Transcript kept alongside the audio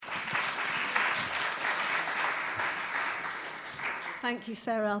thank you,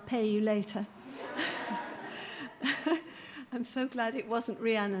 Sarah. I'll pay you later. I'm so glad it wasn't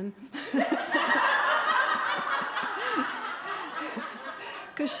Rhiannon.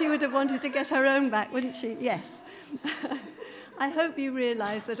 Because she would have wanted to get her own back, wouldn't she? Yes. I hope you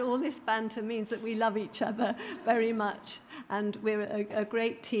realise that all this banter means that we love each other very much, and we're a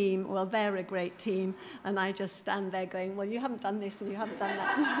great team. Well, they're a great team, and I just stand there going, well, you haven't done this and you haven't done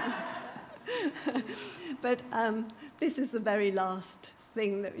that. But this is the very last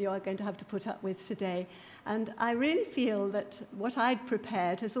thing that you are going to have to put up with today. And I really feel that what I'd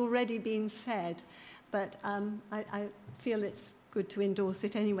prepared has already been said, but I feel it's good to endorse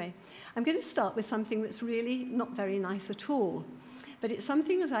it anyway. I'm going to start with something that's really not very nice at all, but it's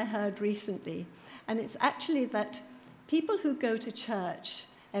something that I heard recently, and it's actually that people who go to church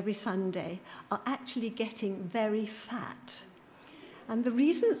every Sunday are actually getting very fat. And the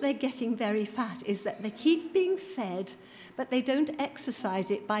reason that they're getting very fat is that they keep being fed, but they don't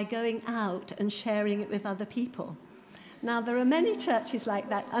exercise it by going out and sharing it with other people. Now, there are many churches like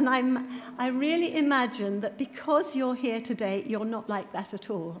that, and I really imagine that because you're here today, you're not like that at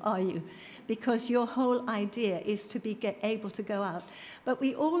all, are you? Because your whole idea is to be able to go out. But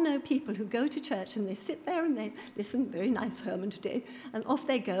we all know people who go to church and they sit there and they listen, very nice sermon today, and off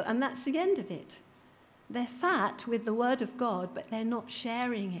they go, and that's the end of it. They're fat with the word of God, but they're not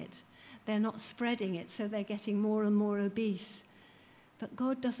sharing it. They're not spreading it, so they're getting more and more obese. But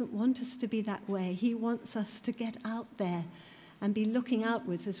God doesn't want us to be that way. He wants us to get out there and be looking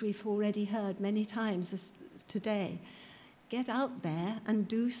outwards, as we've already heard many times today. Get out there and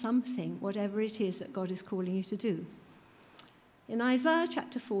do something, whatever it is that God is calling you to do. In Isaiah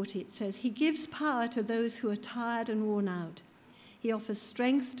chapter 40, it says, He gives power to those who are tired and worn out. He offers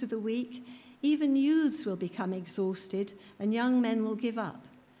strength to the weak. Even youths will become exhausted, and young men will give up.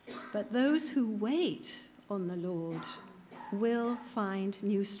 But those who wait on the Lord will find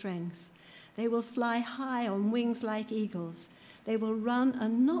new strength. They will fly high on wings like eagles. They will run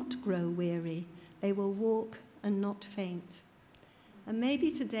and not grow weary. They will walk and not faint. And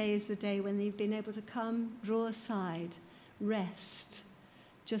maybe today is the day when you've been able to come, draw aside, rest.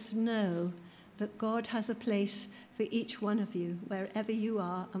 Just know that God has a place for each one of you, wherever you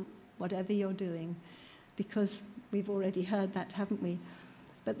are and whatever you're doing, because we've already heard that, haven't we?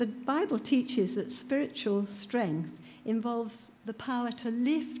 But the Bible teaches that spiritual strength involves the power to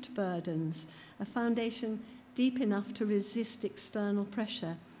lift burdens, a foundation deep enough to resist external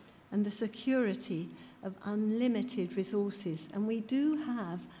pressure, and the security of unlimited resources. And we do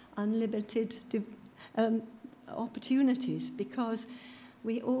have unlimited opportunities because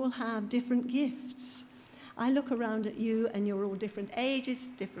we all have different gifts. I look around at you and you're all different ages,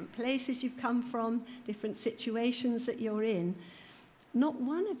 different places you've come from, different situations that you're in. Not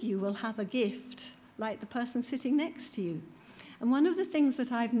one of you will have a gift like the person sitting next to you. And one of the things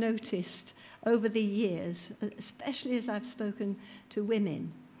that I've noticed over the years, especially as I've spoken to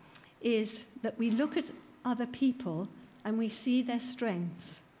women, is that we look at other people and we see their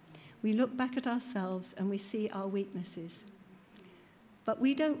strengths. We look back at ourselves and we see our weaknesses. But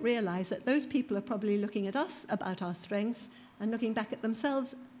we don't realize that those people are probably looking at us about our strengths and looking back at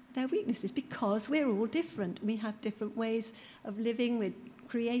themselves, their weaknesses, because we're all different. We have different ways of living. We're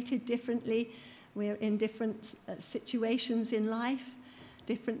created differently. We're in different situations in life,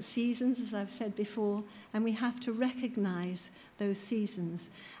 different seasons, as I've said before, and we have to recognize those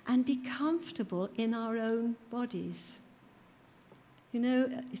seasons and be comfortable in our own bodies. You know,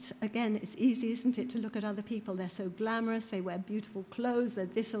 it's easy, isn't it, to look at other people. They're so glamorous, they wear beautiful clothes, they're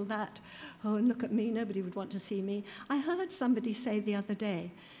this or that. Oh, and look at me, nobody would want to see me. I heard somebody say the other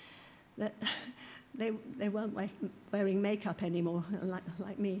day that they weren't wearing makeup anymore,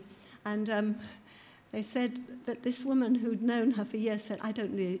 like me. And they said that this woman who'd known her for years said, I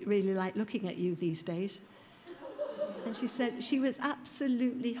don't really like looking at you these days. And she said she was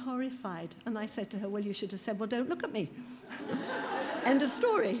absolutely horrified. And I said to her, well, you should have said, well, don't look at me. End of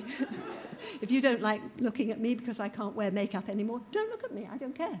story. If you don't like looking at me because I can't wear makeup anymore, don't look at me. I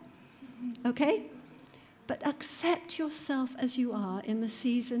don't care. Okay? But accept yourself as you are in the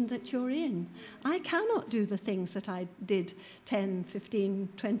season that you're in. I cannot do the things that I did 10, 15,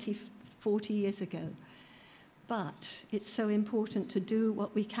 20, 40 years ago. But it's so important to do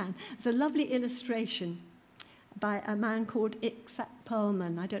what we can. There's a lovely illustration by a man called Itzhak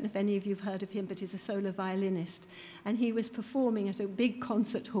Perlman. I don't know if any of you have heard of him, but he's a solo violinist. And he was performing at a big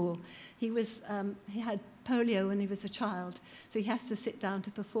concert hall. He had polio when he was a child, so he has to sit down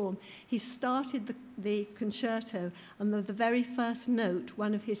to perform. He started the concerto, and the very first note,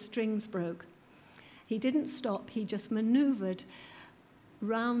 one of his strings broke. He didn't stop, he just maneuvered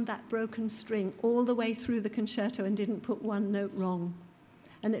round that broken string all the way through the concerto and didn't put one note wrong.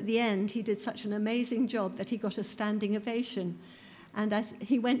 And at the end, he did such an amazing job that he got a standing ovation. And as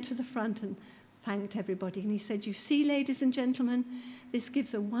he went to the front and thanked everybody, and he said, "You see, ladies and gentlemen, this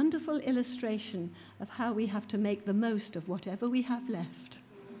gives a wonderful illustration of how we have to make the most of whatever we have left."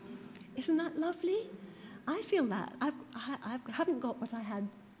 Isn't that lovely? I feel that. I haven't got what I had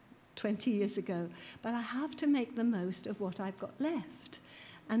 20 years ago, but I have to make the most of what I've got left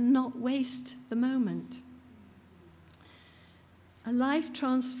and not waste the moment. A life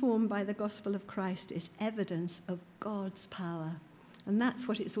transformed by the gospel of Christ is evidence of God's power. And that's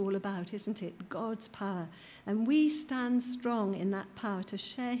what it's all about, isn't it? God's power. And we stand strong in that power to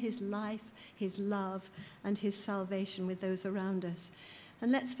share his life, his love, and his salvation with those around us.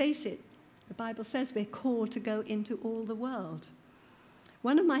 And let's face it, the Bible says we're called to go into all the world.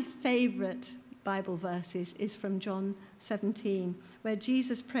 One of my favorite Bible verses is from John 17, where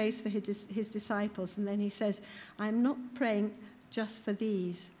Jesus prays for his disciples, and then he says, "I'm not praying just for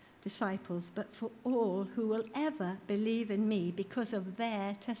these disciples, but for all who will ever believe in me because of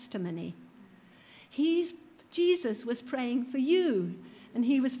their testimony." Jesus was praying for you, and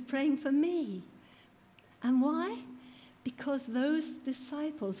he was praying for me. And why? Because those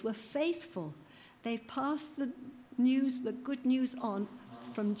disciples were faithful. They've passed the good news on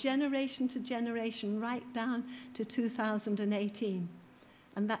from generation to generation, right down to 2018.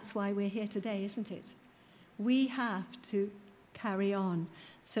 And that's why we're here today, isn't it? We have to carry on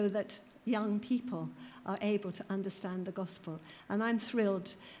so that young people are able to understand the gospel. And I'm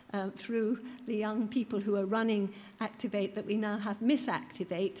thrilled through the young people who are running Activate that we now have Miss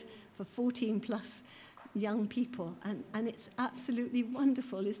Activate for 14 plus young people. And it's absolutely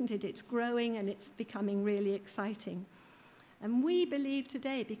wonderful, isn't it? It's growing and it's becoming really exciting. And we believe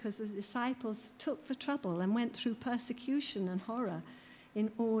today because the disciples took the trouble and went through persecution and horror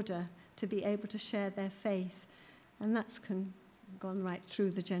in order to be able to share their faith. And that's gone right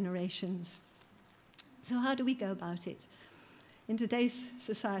through the generations. So how do we go about it? In today's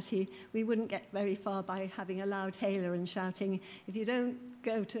society, we wouldn't get very far by having a loud hailer and shouting, "If you don't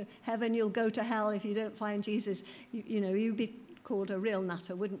go to heaven, you'll go to hell. If you don't find Jesus, you'd be called a real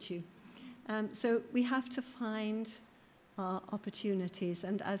nutter, wouldn't you?" So we have to find our opportunities.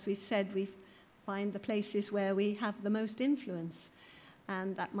 And as we've said, we find the places where we have the most influence.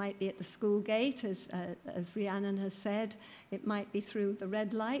 And that might be at the school gate, as Rhiannon has said. It might be through the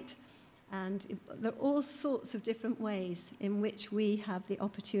red light. And there are all sorts of different ways in which we have the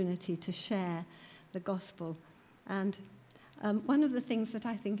opportunity to share the gospel. And one of the things that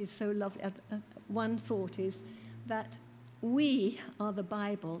I think is so lovely, one thought is that we are the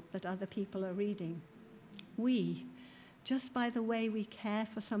Bible that other people are reading. We. Just by the way we care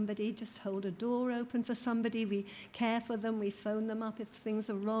for somebody, just hold a door open for somebody, we care for them, we phone them up if things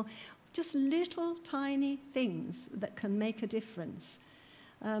are wrong. Just little tiny things that can make a difference.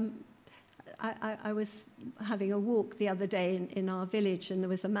 I was having a walk the other day in our village, and there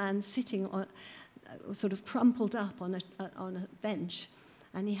was a man sitting on, sort of crumpled up on a bench,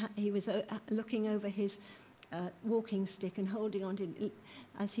 and he was looking over his walking stick and holding on to it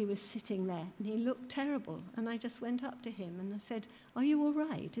as he was sitting there, and he looked terrible. And I just went up to him and I said, "Are you all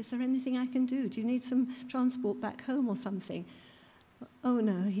right? Is there anything I can do? Do you need some transport back home or something?" "Oh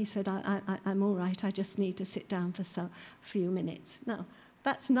no," he said, I'm all right. I just need to sit down for a few minutes. Now,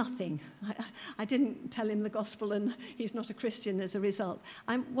 that's nothing. I didn't tell him the gospel, and he's not a Christian as a result.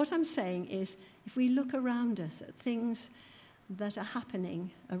 What I'm saying is, if we look around us at things that are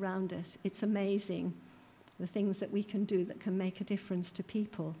happening around us, it's amazing the things that we can do that can make a difference to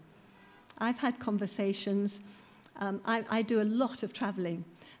people. I've had conversations. I do a lot of traveling,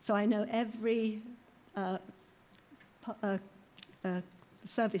 so I know every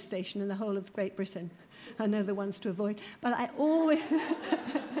service station in the whole of Great Britain. I know the ones to avoid. But I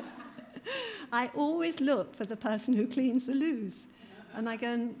always look for the person who cleans the loos. And I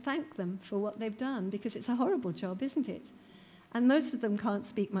go and thank them for what they've done, because it's a horrible job, isn't it? And most of them can't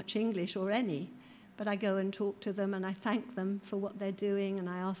speak much English or any. But I go and talk to them, and I thank them for what they're doing, and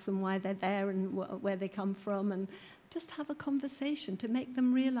I ask them why they're there and where they come from, and just have a conversation to make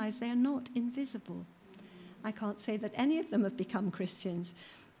them realize they are not invisible. I can't say that any of them have become Christians,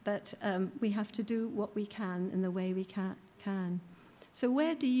 but we have to do what we can in the way we can. So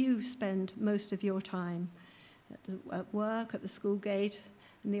where do you spend most of your time? At work, at the school gate,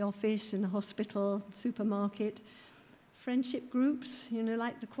 in the office, in the hospital, supermarket? Friendship groups,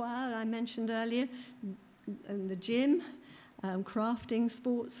 like the choir I mentioned earlier, and the gym, crafting,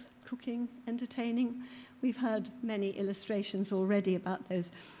 sports, cooking, entertaining. We've heard many illustrations already about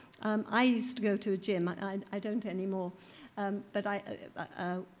those. I used to go to a gym. I don't anymore. but I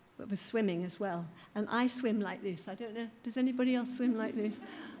was swimming as well. And I swim like this. I don't know, does anybody else swim like this?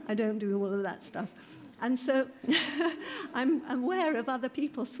 I don't do all of that stuff. And so I'm aware of other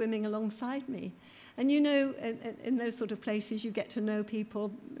people swimming alongside me. And you know, in those sort of places, you get to know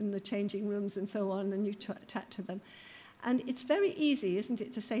people in the changing rooms and so on, and you chat to them. And it's very easy, isn't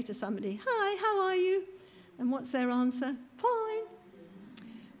it, to say to somebody, "Hi, how are you?" And what's their answer? "Fine."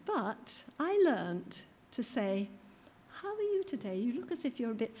 But I learnt to say, "How are you today? You look as if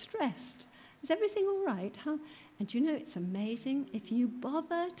you're a bit stressed. Is everything all right? How?" And you know, it's amazing, if you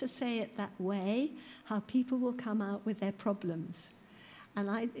bother to say it that way, how people will come out with their problems. And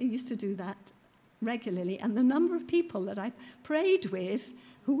I used to do that regularly. And the number of people that I prayed with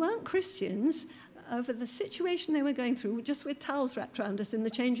who weren't Christians over the situation they were going through, just with towels wrapped around us in the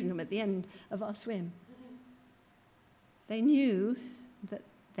changing room at the end of our swim. They knew that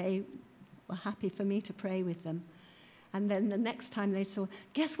they were happy for me to pray with them. And then the next time they saw,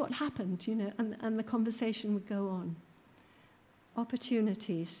 "Guess what happened?" You know, and the conversation would go on.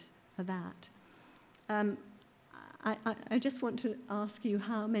 Opportunities for that. I just want to ask you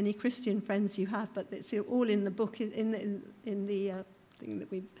how many Christian friends you have, but it's all in the book, in the thing that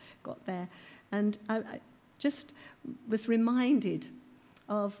we've got there. And I just was reminded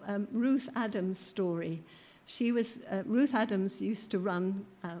of Ruth Adams' story. Ruth Adams used to run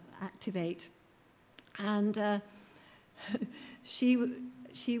Activate, and she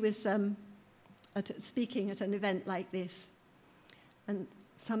was speaking at an event like this, and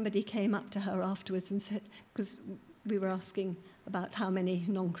somebody came up to her afterwards and said, because we were asking about how many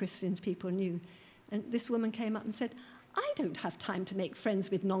non-Christians people knew, and this woman came up and said, "I don't have time to make friends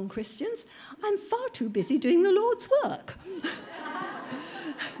with non-Christians. I'm far too busy doing the Lord's work."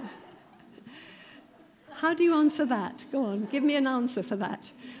 How do you answer that? Go on, give me an answer for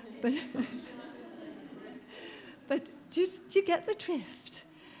that. But do you get the drift?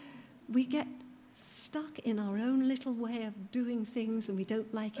 We get stuck in our own little way of doing things, and we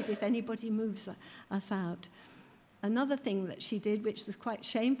don't like it if anybody moves us out. Another thing that she did, which was quite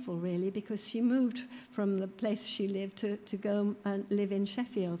shameful really, because she moved from the place she lived to go and live in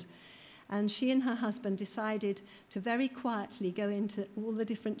Sheffield. And she and her husband decided to very quietly go into all the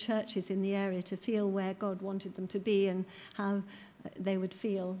different churches in the area to feel where God wanted them to be and how they would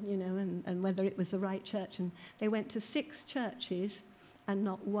feel, you know, and whether it was the right church. And they went to 6 churches, and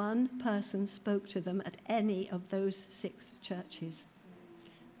not one person spoke to them at any of those 6 churches.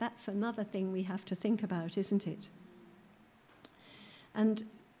 That's another thing we have to think about, isn't it? And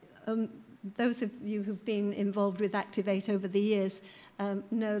those of you who've been involved with Activate over the years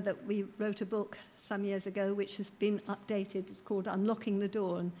know that we wrote a book some years ago which has been updated. It's called Unlocking the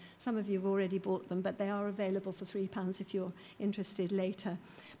Door, and some of you have already bought them, but they are available for £3 if you're interested later.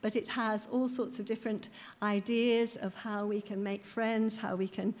 But it has all sorts of different ideas of how we can make friends, how we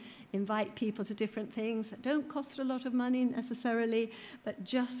can invite people to different things that don't cost a lot of money necessarily, but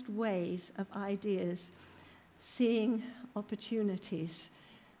just ways of ideas, seeing opportunities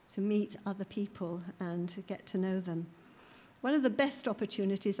to meet other people and to get to know them. One of the best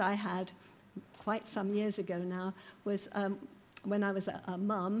opportunities I had quite some years ago now was when I was a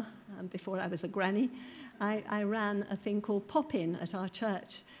mum, before I was a granny. I ran a thing called Pop-In at our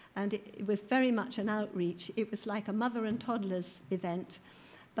church, and it was very much an outreach. It was like a mother and toddlers event,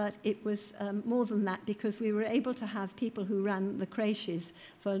 but it was more than that, because we were able to have people who ran the creches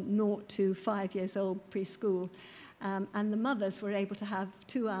for 0 to 5 years old preschool, and the mothers were able to have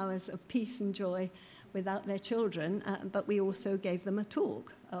 2 hours of peace and joy without their children, but we also gave them a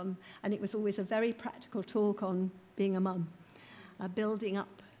talk, and it was always a very practical talk on being a mum, a building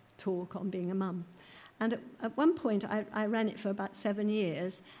up talk on being a mum. And at one point, I ran it for about 7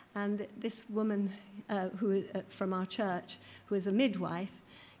 years, and this woman from our church, who is a midwife,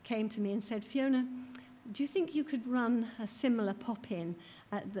 came to me and said, "Fiona, do you think you could run a similar pop-in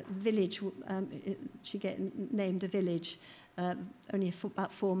at the village?" She named a village only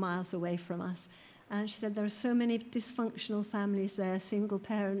about 4 miles away from us. And she said, "There are so many dysfunctional families there, single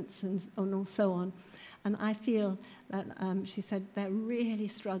parents and so on. And I feel that," she said, "they're really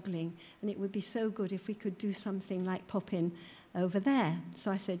struggling, and it would be so good if we could do something like Pop-In over there."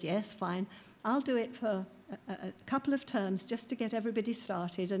 So I said, "Yes, fine. I'll do it for a couple of terms just to get everybody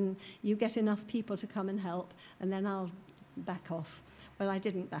started, and you get enough people to come and help, and then I'll back off." Well, I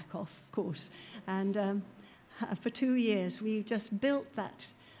didn't back off, of course. And for 2 years, we just built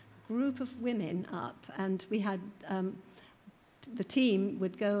that group of women up, and we had the team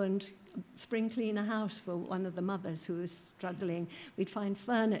would go and spring clean a house for one of the mothers who was struggling. We'd find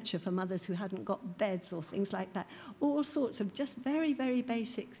furniture for mothers who hadn't got beds or things like that. All sorts of just very, very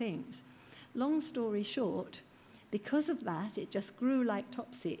basic things. Long story short, because of that, it just grew like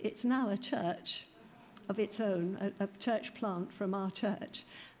topsy. It's now a church of its own, a church plant from our church.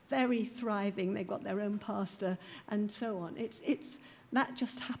 Very thriving. They've got their own pastor and so on. That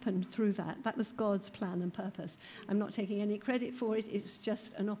just happened through that. That was God's plan and purpose. I'm not taking any credit for it. It's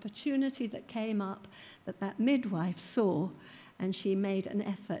just an opportunity that came up that midwife saw, and she made an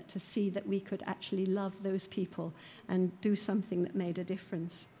effort to see that we could actually love those people and do something that made a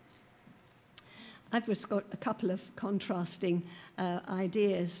difference. I've just got a couple of contrasting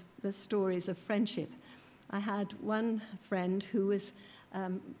ideas, the stories of friendship. I had one friend who was,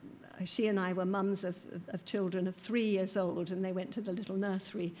 she and I were mums of children of 3 years old, and they went to the little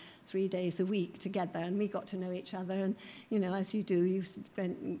nursery 3 days a week together, and we got to know each other. And, as you do, you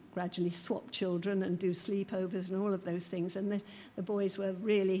gradually swap children and do sleepovers and all of those things. And the boys were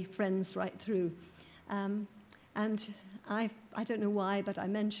really friends right through. And I don't know why, but I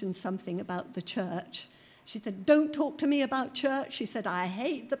mentioned something about the church. She said, "Don't talk to me about church." She said, "I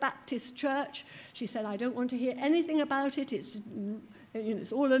hate the Baptist church." She said, "I don't want to hear anything about it.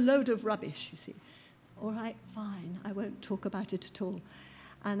 It's all a load of rubbish, you see." All right, fine. I won't talk about it at all.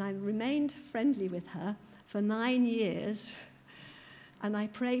 And I remained friendly with her for 9 years. And I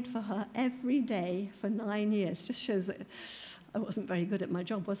prayed for her every day for 9 years. Just shows that I wasn't very good at my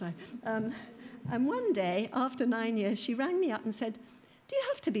job, was I? And one day, after 9 years, she rang me up and said, "Do you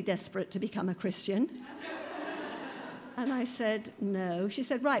have to be desperate to become a Christian?" And I said, "No." She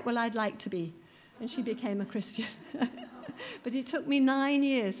said, "Right, well, I'd like to be." And she became a Christian. But it took me 9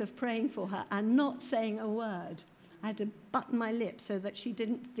 years of praying for her and not saying a word. I had to button my lips so that she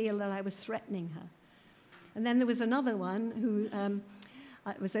didn't feel that I was threatening her. And then there was another one who,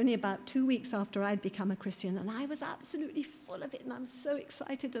 it was only about 2 weeks after I'd become a Christian, and I was absolutely full of it, and I was so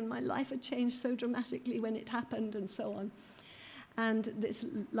excited, and my life had changed so dramatically when it happened, and so on. And this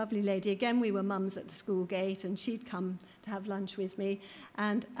lovely lady, again, we were mums at the school gate, and she'd come to have lunch with me.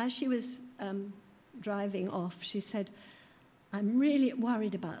 And as she was driving off, she said, "I'm really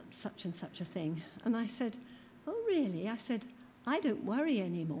worried about such and such a thing." And I said, "Oh, really?" I said, "I don't worry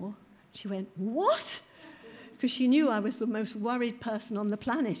anymore." She went, "What?" Because she knew I was the most worried person on the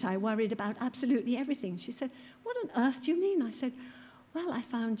planet. I worried about absolutely everything. She said, "What on earth do you mean?" I said, "Well, I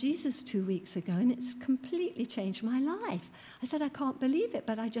found Jesus 2 weeks ago, and it's completely changed my life." I said, "I can't believe it,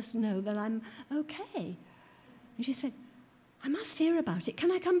 but I just know that I'm okay." And she said, "I must hear about it.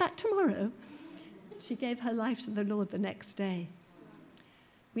 Can I come back tomorrow?" She gave her life to the Lord the next day.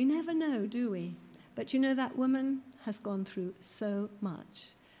 We never know, do we? But that woman has gone through so much.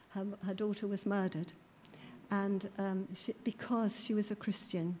 Her daughter was murdered. And because she was a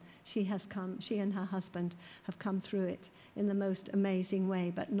Christian, she and her husband have come through it in the most amazing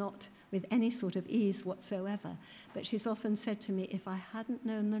way, but not with any sort of ease whatsoever. But she's often said to me, "If I hadn't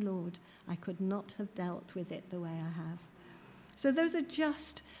known the Lord, I could not have dealt with it the way I have." So those are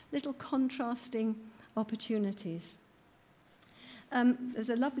just little contrasting opportunities. There's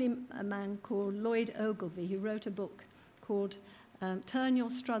a lovely man called Lloyd Ogilvie who wrote a book called Turn Your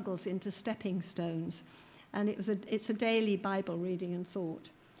Struggles into Stepping Stones. And it's a daily Bible reading and thought.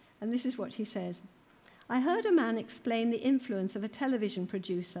 And this is what he says. "I heard a man explain the influence of a television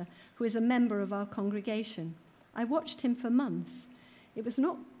producer who is a member of our congregation. I watched him for months. It was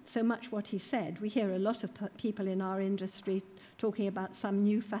not so much what he said. We hear a lot of people in our industry talking about some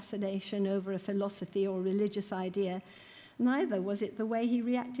new fascination over a philosophy or religious idea. Neither was it the way he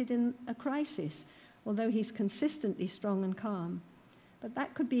reacted in a crisis, although he's consistently strong and calm. But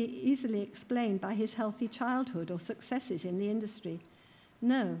that could be easily explained by his healthy childhood or successes in the industry.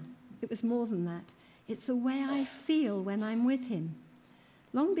 No, it was more than that. It's the way I feel when I'm with him.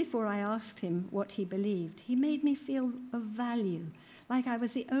 Long before I asked him what he believed, he made me feel of value, like I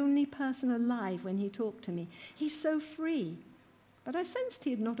was the only person alive when he talked to me. He's so free. But I sensed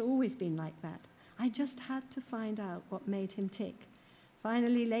he had not always been like that. I just had to find out what made him tick.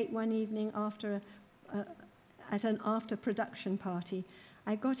 Finally, late one evening at an after-production party,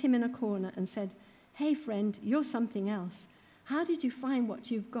 I got him in a corner and said, "Hey, friend, you're something else. How did you find what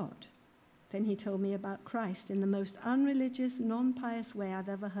you've got?" Then he told me about Christ in the most unreligious, non-pious way I've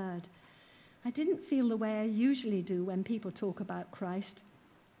ever heard. I didn't feel the way I usually do when people talk about Christ.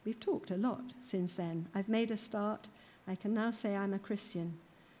 We've talked a lot since then. I've made a start. I can now say I'm a Christian.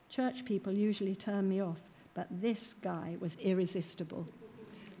 Church people usually turn me off, but this guy was irresistible.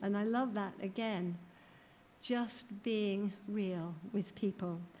 And I love that again. Just being real with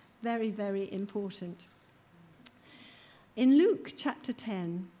people. Very, very important. In Luke chapter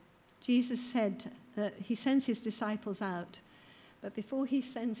 10, Jesus said that he sends his disciples out. But before he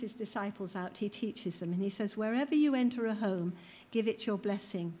sends his disciples out, he teaches them. And he says, "Wherever you enter a home, give it your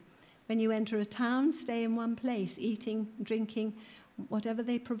blessing. When you enter a town, stay in one place, eating, drinking, whatever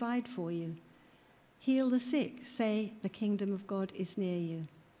they provide for you. Heal the sick, say the kingdom of God is near you.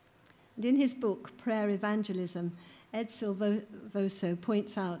 And in his book, Prayer Evangelism, Ed Silvoso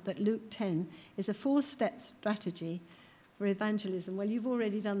points out that Luke 10 is a 4-step strategy for evangelism. Well, you've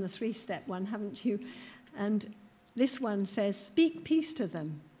already done the 3-step one, haven't you? And this one says, speak peace to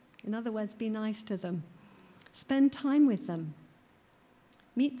them. In other words, be nice to them. Spend time with them.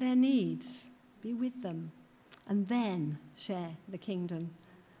 Meet their needs. Be with them. And then share the kingdom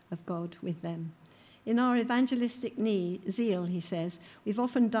of God with them. In our evangelistic zeal, he says, we've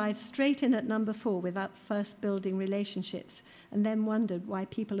often dived straight in at number 4 without first building relationships and then wondered why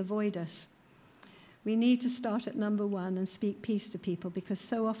people avoid us. We need to start at number 1 and speak peace to people, because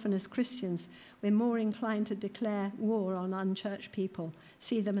so often as Christians, we're more inclined to declare war on unchurched people,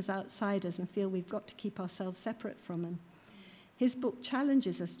 see them as outsiders, and feel we've got to keep ourselves separate from them. His book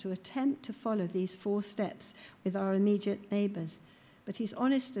challenges us to attempt to follow these 4 steps with our immediate neighbours, but he's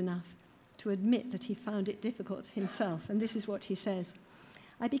honest enough to admit that he found it difficult himself, and this is what he says.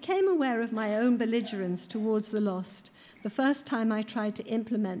 I became aware of my own belligerence towards the lost the first time I tried to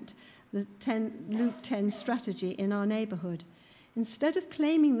implement the Luke 10 strategy in our neighbourhood. Instead of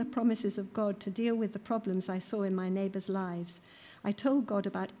claiming the promises of God to deal with the problems I saw in my neighbours' lives, I told God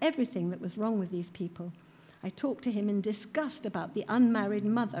about everything that was wrong with these people. I talked to him in disgust about the unmarried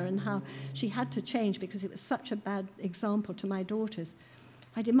mother and how she had to change because it was such a bad example to my daughters.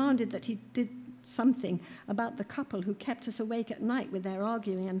 I demanded that he did something about the couple who kept us awake at night with their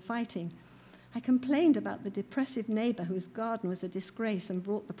arguing and fighting. I complained about the depressive neighbour whose garden was a disgrace and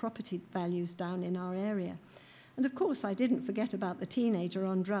brought the property values down in our area. And of course, I didn't forget about the teenager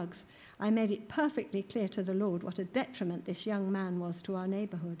on drugs. I made it perfectly clear to the Lord what a detriment this young man was to our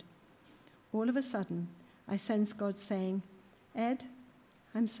neighbourhood. All of a sudden, I sensed God saying, Ed,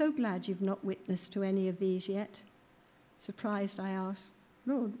 I'm so glad you've not witnessed to any of these yet. Surprised, I asked,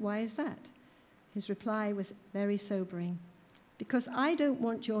 Lord, why is that? His reply was very sobering. Because I don't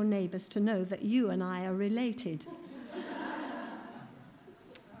want your neighbours to know that you and I are related.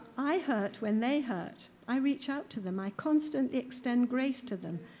 I hurt when they hurt. I reach out to them. I constantly extend grace to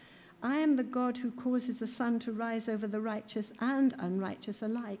them. I am the God who causes the sun to rise over the righteous and unrighteous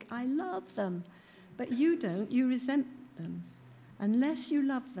alike. I love them. But you don't. You resent them. Unless you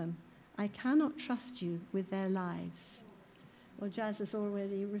love them, I cannot trust you with their lives. Well, Jazz has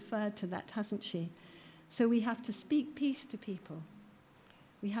already referred to that, hasn't she? So we have to speak peace to people.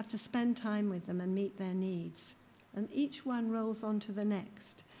 We have to spend time with them and meet their needs. And each one rolls on to the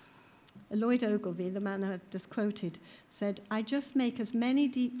next. Lloyd Ogilvie, the man I've just quoted, said, I just make as many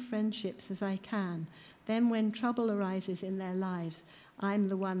deep friendships as I can. Then when trouble arises in their lives, I'm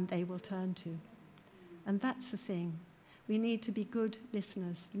the one they will turn to. And that's the thing. We need to be good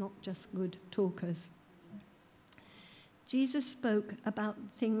listeners, not just good talkers. Jesus spoke about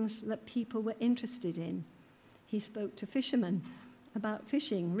things that people were interested in. He spoke to fishermen about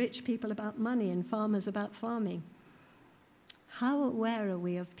fishing, rich people about money, and farmers about farming. How aware are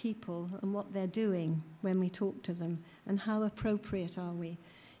we of people and what they're doing when we talk to them, and how appropriate are we?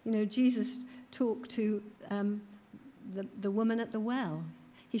 You know, Jesus talked to the woman at the well.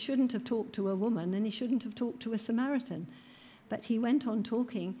 He shouldn't have talked to a woman, and he shouldn't have talked to a Samaritan, but he went on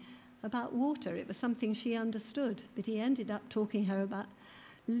talking about water. It was something she understood, but he ended up talking to her about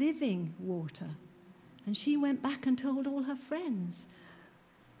living water. And she went back and told all her friends.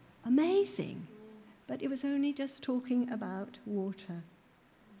 Amazing. But it was only just talking about water.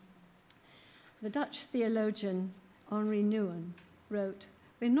 The Dutch theologian Henri Nouwen wrote,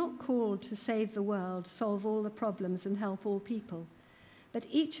 we're not called to save the world, solve all the problems and help all people, but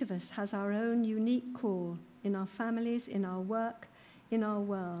each of us has our own unique call in our families, in our work, in our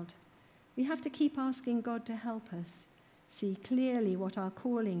world. We have to keep asking God to help us see clearly what our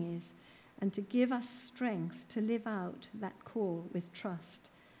calling is and to give us strength to live out that call with trust.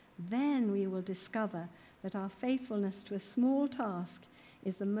 Then we will discover that our faithfulness to a small task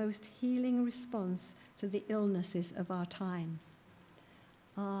is the most healing response to the illnesses of our time.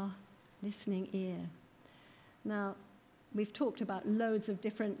 Our listening ear. Now, we've talked about loads of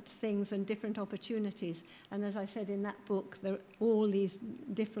different things and different opportunities. And as I said in that book, there are all these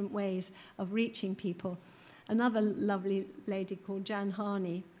different ways of reaching people. Another lovely lady called Jan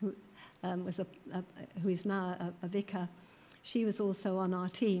Harney, who is now a vicar, she was also on our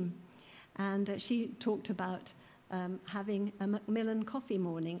team. And she talked about having a Macmillan coffee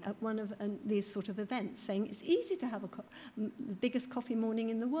morning at one of these sort of events, saying it's easy to have the biggest coffee morning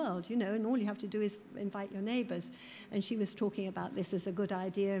in the world, you know, and all you have to do is invite your neighbours. And she was talking about this as a good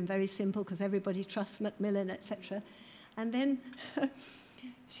idea and very simple because everybody trusts Macmillan, etc. And then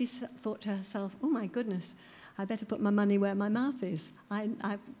she thought to herself, oh my goodness, I better put my money where my mouth is.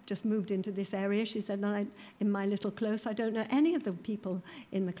 I've just moved into this area, she said, and in my little close, I don't know any of the people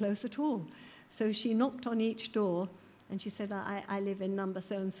in the close at all. So she knocked on each door, and she said, I live in number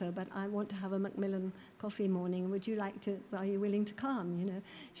so-and-so, but I want to have a Macmillan coffee morning. Would you like to, are you willing to come? You know,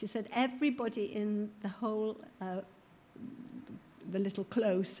 she said, everybody in the whole, the little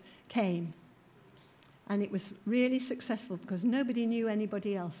close came. And it was really successful because nobody knew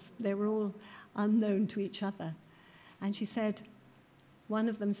anybody else. They were all unknown to each other. And she said, one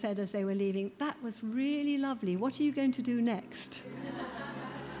of them said as they were leaving, that was really lovely. What are you going to do next?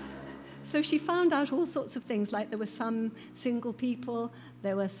 So she found out all sorts of things, like there were some single people,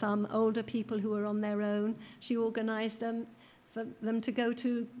 there were some older people who were on their own. She organised for them to go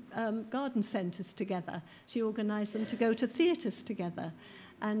to garden centres together. She organised them to go to theatres together.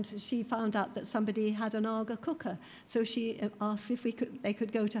 And she found out that somebody had an Aga cooker. So she asked if they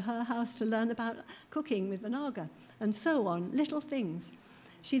could go to her house to learn about cooking with an Aga, and so on, little things.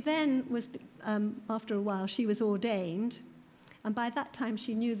 She then was, after a while, she was ordained. And by that time,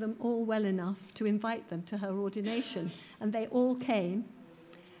 she knew them all well enough to invite them to her ordination. And they all came.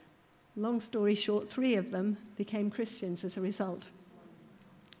 Long story short, 3 of them became Christians as a result.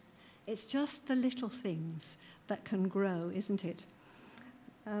 It's just the little things that can grow, isn't it?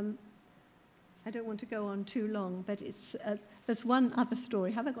 I don't want to go on too long, but there's one other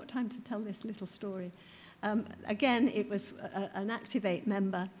story. Have I got time to tell this little story? Again, it was an Activate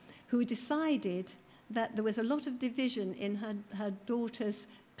member who decided that there was a lot of division in her daughter's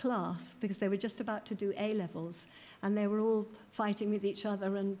class because they were just about to do A-levels, and they were all fighting with each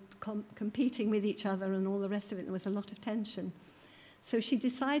other and competing with each other and all the rest of it. There was a lot of tension. So she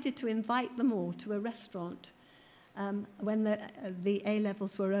decided to invite them all to a restaurant when the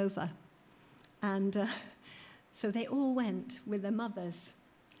A-levels were over. And so they all went with their mothers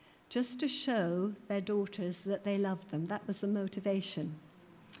just to show their daughters that they loved them. That was the motivation.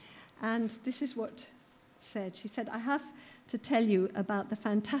 And this is what said. She said, I have to tell you about the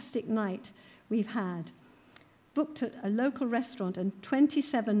fantastic night we've had. Booked at a local restaurant, and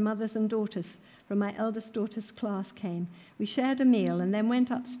 27 mothers and daughters from my eldest daughter's class came. We shared a meal and then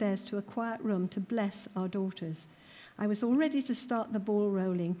went upstairs to a quiet room to bless our daughters. I was all ready to start the ball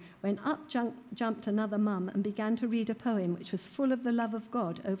rolling when up jumped another mum and began to read a poem which was full of the love of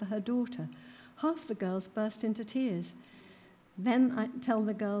God over her daughter. Half the girls burst into tears. Then I tell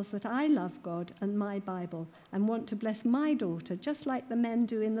the girls that I love God and my Bible and want to bless my daughter just like the men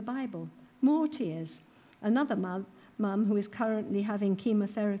do in the Bible. More tears. Another mum, who is currently having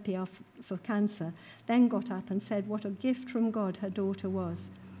chemotherapy for cancer, then got up and said what a gift from God her daughter was.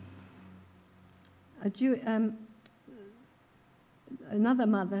 Another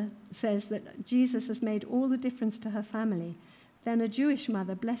mother says that Jesus has made all the difference to her family. Then a Jewish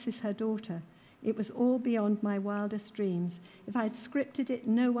mother blesses her daughter. It was all beyond my wildest dreams. If I'd scripted it,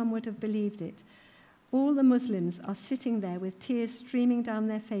 no one would have believed it. All the Muslims are sitting there with tears streaming down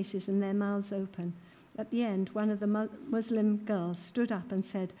their faces and their mouths open. At the end, one of the Muslim girls stood up and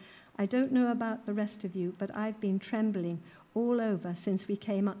said, I don't know about the rest of you, but I've been trembling all over since we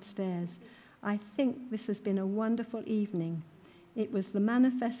came upstairs. I think this has been a wonderful evening. It was the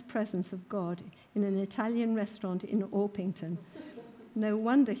manifest presence of God in an Italian restaurant in Orpington. No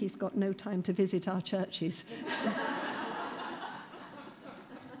wonder he's got no time to visit our churches.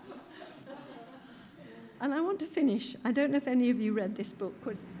 And I want to finish. I don't know if any of you read this book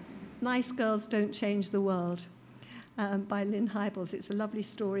called Nice Girls Don't Change the World by Lynn Hybels. It's a lovely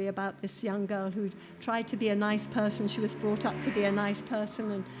story about this young girl who tried to be a nice person. She was brought up to be a nice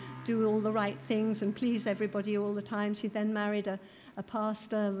person and do all the right things and please everybody all the time. She then married a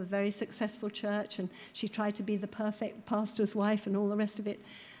pastor of a very successful church, and she tried to be the perfect pastor's wife and all the rest of it,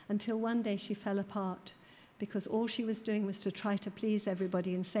 until one day she fell apart because all she was doing was to try to please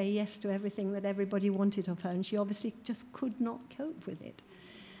everybody and say yes to everything that everybody wanted of her, and she obviously just could not cope with it.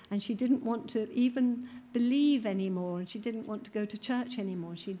 And she didn't want to even believe anymore, and she didn't want to go to church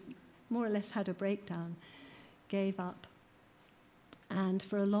anymore. She more or less had a breakdown, gave up. And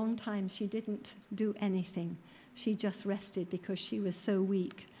for a long time, she didn't do anything. She just rested because she was so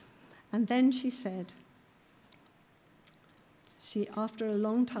weak. And then she said, after a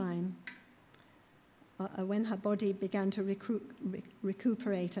long time, when her body began to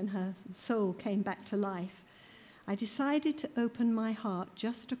recuperate and her soul came back to life, I decided to open my heart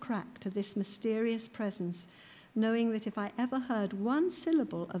just a crack to this mysterious presence, knowing that if I ever heard one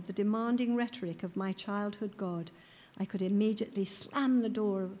syllable of the demanding rhetoric of my childhood God, I could immediately slam the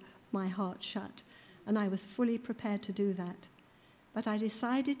door of my heart shut, and I was fully prepared to do that. But I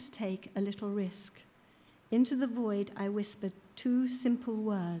decided to take a little risk. Into the void, I whispered 2 simple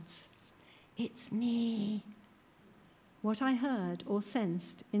words, "It's me." What I heard or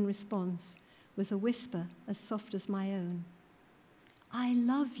sensed in response was a whisper as soft as my own. "I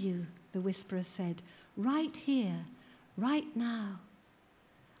love you," the whisperer said, "right here, right now.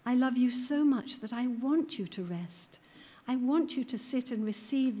 I love you so much that I want you to rest. I want you to sit and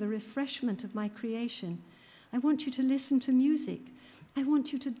receive the refreshment of my creation. I want you to listen to music. I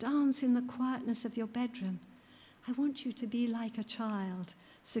want you to dance in the quietness of your bedroom. I want you to be like a child,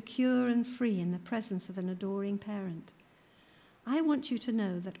 secure and free in the presence of an adoring parent. I want you to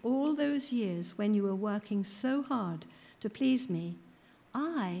know that all those years when you were working so hard to please me,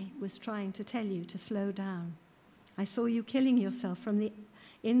 I was trying to tell you to slow down. I saw you killing yourself from the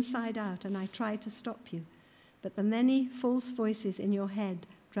inside out, and I tried to stop you. But the many false voices in your head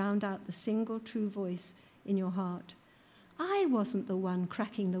drowned out the single true voice in your heart. I wasn't the one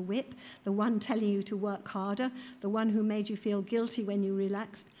cracking the whip, the one telling you to work harder, the one who made you feel guilty when you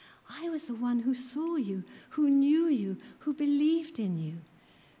relaxed. I was the one who saw you, who knew you, who believed in you,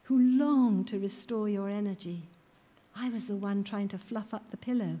 who longed to restore your energy. I was the one trying to fluff up the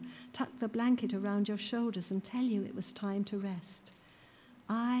pillow, tuck the blanket around your shoulders and tell you it was time to rest.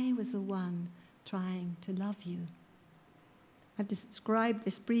 I was the one trying to love you. I've described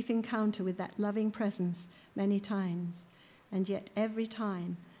this brief encounter with that loving presence many times, and yet every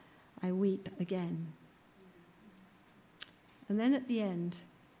time I weep again. And then at the end,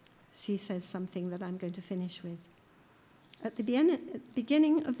 she says something that I'm going to finish with. At the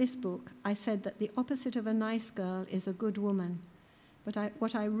beginning of this book, I said that the opposite of a nice girl is a good woman. But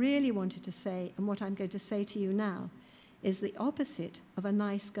what I really wanted to say, and what I'm going to say to you now, is the opposite of a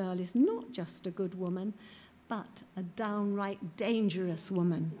nice girl is not just a good woman, but a downright dangerous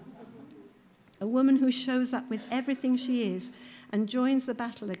woman. A woman who shows up with everything she is and joins the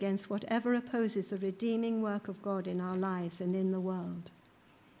battle against whatever opposes the redeeming work of God in our lives and in the world.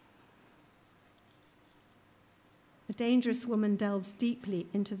 A dangerous woman delves deeply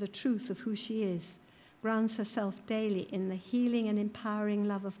into the truth of who she is, grounds herself daily in the healing and empowering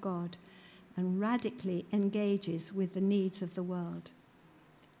love of God, and radically engages with the needs of the world.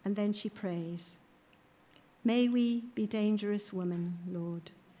 And then she prays, "May we be dangerous women,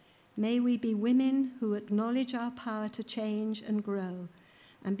 Lord. May we be women who acknowledge our power to change and grow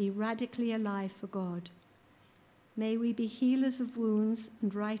and be radically alive for God. May we be healers of wounds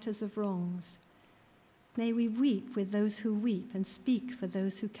and righters of wrongs. May we weep with those who weep and speak for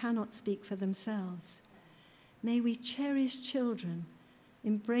those who cannot speak for themselves. May we cherish children,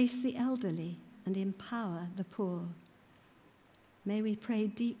 embrace the elderly, and empower the poor. May we pray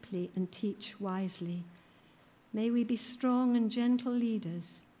deeply and teach wisely. May we be strong and gentle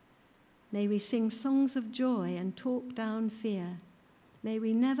leaders. May we sing songs of joy and talk down fear. May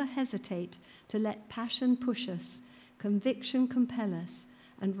we never hesitate to let passion push us, conviction compel us,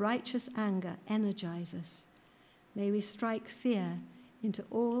 and righteous anger energize us. May we strike fear into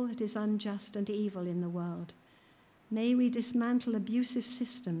all that is unjust and evil in the world. May we dismantle abusive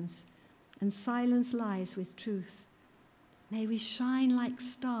systems and silence lies with truth. May we shine like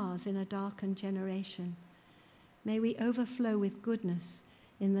stars in a darkened generation. May we overflow with goodness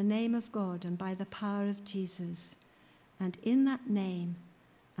in the name of God and by the power of Jesus. And in that name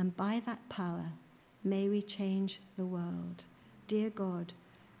and by that power, may we change the world. Dear God,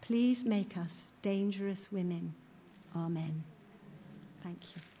 please make us dangerous women. Amen.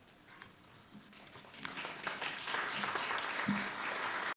 Thank you.